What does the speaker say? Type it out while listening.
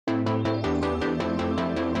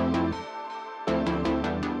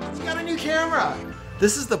camera.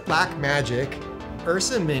 This is the Blackmagic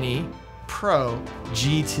URSA Mini Pro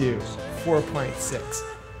G2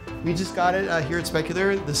 4.6. We just got it here at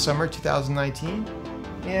Spekulor this summer 2019,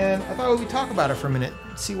 and I thought we'd talk about it for a minute,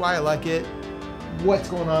 see why I like it, what's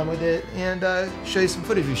going on with it, and show you some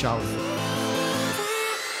footage we shot with it.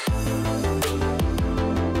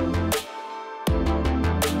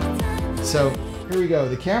 So here we go.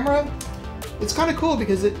 The camera, it's kind of cool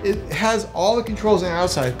because it has all the controls on the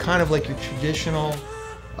outside, kind of like your traditional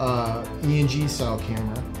ENG style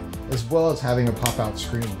camera, as well as having a pop-out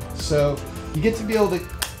screen. So you get to be able to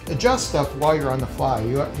adjust stuff while you're on the fly.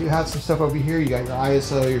 You have some stuff over here. You got your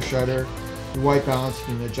ISO, your shutter, your white balance. You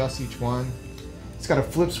can adjust each one. It's got a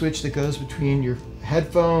flip switch that goes between your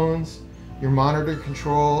headphones, your monitor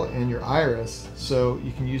control, and your iris. So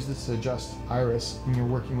you can use this to adjust iris when you're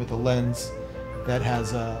working with a lens that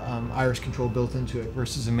has a iris control built into it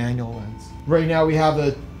versus a manual lens. Right now we have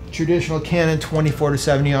the traditional Canon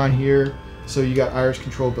 24-70 on here, so you got iris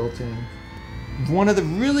control built in. One of the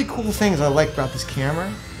really cool things I like about this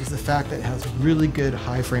camera is the fact that it has really good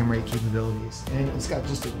high frame rate capabilities, and it's got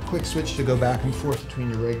just a quick switch to go back and forth between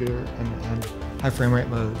your regular and high frame rate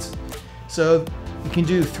modes. So you can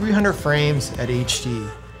do 300 frames at HD.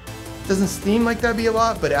 Doesn't seem like that'd be a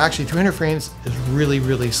lot, but actually 300 frames is really,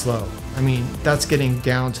 really slow. I mean, that's getting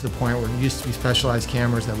down to the point where it used to be specialized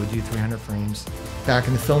cameras that would do 300 frames. Back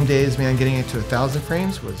in the film days, man, getting it to 1,000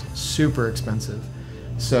 frames was super expensive.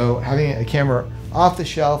 So having a camera off the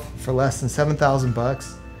shelf for less than 7,000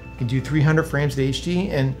 bucks, you can do 300 frames at HD,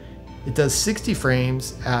 and it does 60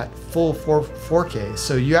 frames at full 4K.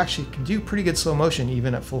 So you actually can do pretty good slow motion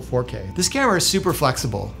even at full 4K. This camera is super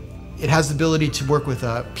flexible. It has the ability to work with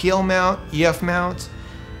a PL mount, EF mount.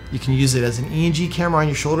 You can use it as an ENG camera on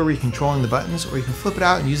your shoulder where you're controlling the buttons, or you can flip it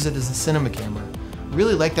out and use it as a cinema camera.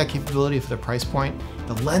 Really like that capability for the price point.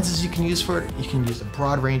 The lenses you can use for it, you can use a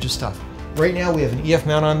broad range of stuff. Right now we have an EF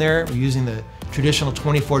mount on there. We're using the traditional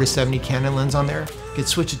 24-70 Canon lens on there. You can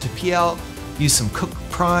switch it to PL, use some Cook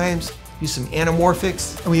primes, use some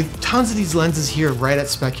anamorphics. And we have tons of these lenses here right at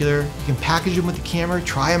Spekulor. You can package them with the camera,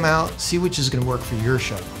 try them out, see which is gonna work for your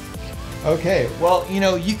show. Okay, well, you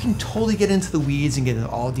know, you can totally get into the weeds and get into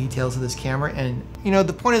all details of this camera. And, you know,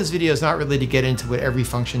 the point of this video is not really to get into what every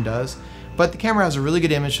function does, but the camera has a really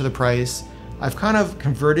good image for the price. I've kind of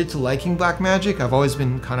converted to liking Blackmagic. I've always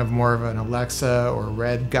been kind of more of an Alexa or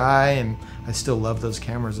Red guy, and I still love those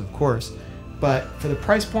cameras, of course. But for the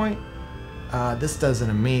price point, this does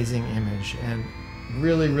an amazing image and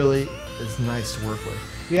really, really is nice to work with.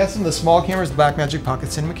 We have some of the small cameras, the Blackmagic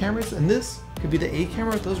Pocket Cinema cameras, and this could be the A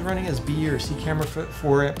camera. Those are running as B or C camera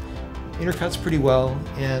for it. Intercuts pretty well,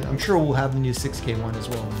 and I'm sure we'll have the new 6K one as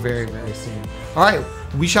well very, very soon. All right,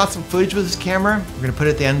 we shot some footage with this camera. We're gonna put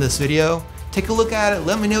it at the end of this video. Take a look at it,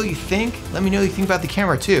 let me know what you think. Let me know what you think about the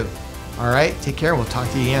camera too. All right, take care, and we'll talk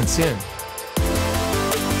to you again soon.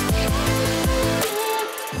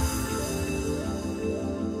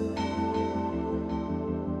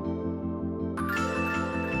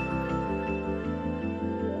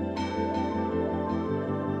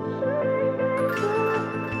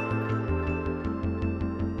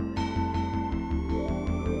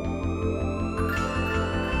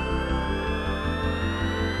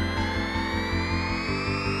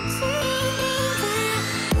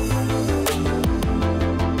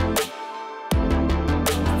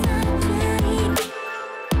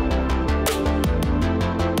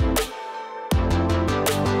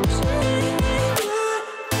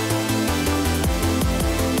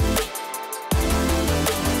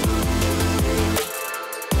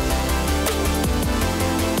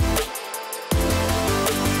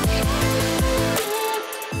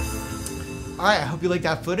 All right, I hope you like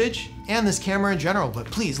that footage and this camera in general, but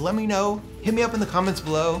please let me know, hit me up in the comments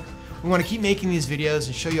below. We want to keep making these videos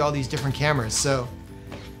and show you all these different cameras, so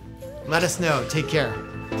let us know. Take care.